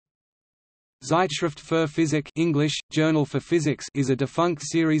Zeitschrift für Physik English, Journal for Physics is a defunct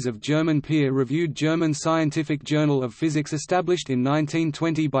series of German peer-reviewed German scientific journal of physics established in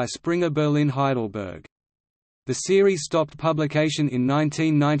 1920 by Springer Berlin Heidelberg. The series stopped publication in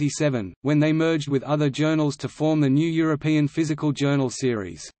 1997, when they merged with other journals to form the new European Physical Journal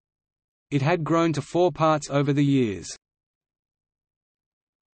series. It had grown to 4 parts over the years.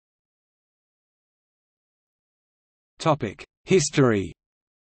 History.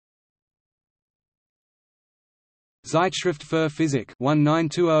 Zeitschrift für Physik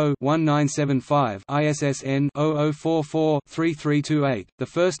 1920-1975 ISSN 0044-3328. The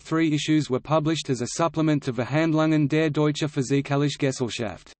first 3 issues were published as a supplement to Verhandlungen der Deutsche Physikalische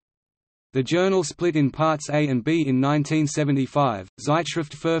Gesellschaft. The journal split in parts A and B in 1975.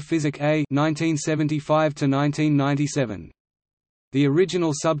 Zeitschrift für Physik A 1975-1997. The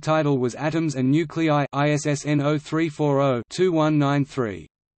original subtitle was Atoms and Nuclei ISSN 0340-2193.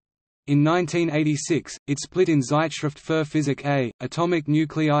 In 1986, it split in Zeitschrift für Physik A, Atomic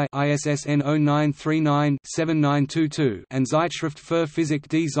Nuclei ISSN 0939-7922 and Zeitschrift für Physik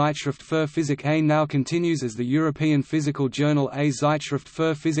D. Zeitschrift für Physik A now continues as the European Physical Journal A. Zeitschrift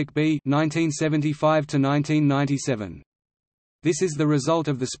für Physik B 1975–1997. This is the result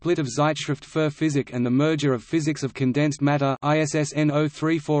of the split of Zeitschrift für Physik and the merger of Physics of Condensed Matter ISSN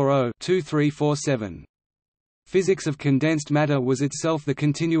 0340-2347. Physics of Condensed Matter was itself the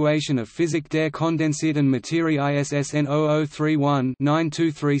continuation of Physik der kondensierten Materie ISSN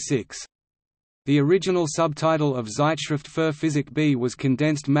 0031-9236. The original subtitle of Zeitschrift für Physik B was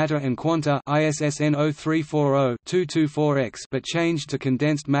Condensed Matter and Quanta ISSN 0340-224X but changed to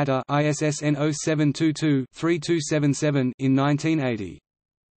Condensed Matter ISSN 0722-3277 in 1980.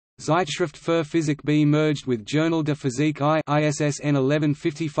 Zeitschrift für Physik B merged with Journal de Physique I ISSN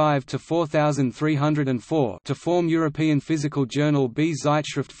 1155-4304 to form European Physical Journal B.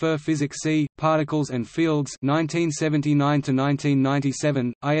 Zeitschrift für Physik C, Particles and Fields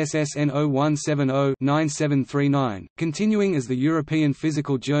 1979–1997, ISSN 0170-9739, continuing as the European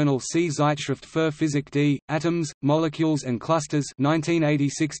Physical Journal C. Zeitschrift für Physik D, Atoms, Molecules and Clusters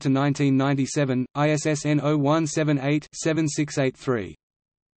 1986–1997, ISSN 0178-7683.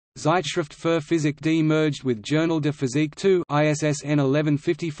 Zeitschrift für Physik D merged with Journal de Physique II ISSN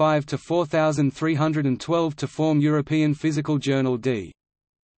 1155-4312 to form European Physical Journal D.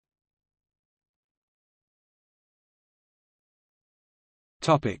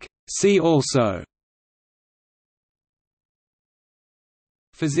 See also: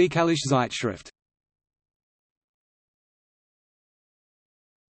 Physikalische Zeitschrift.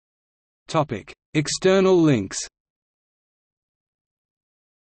 External links: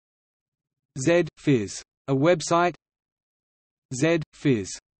 Phys. A website. Phys.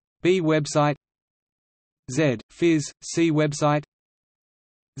 B website. Phys. C website.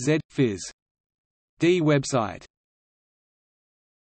 Phys. D website.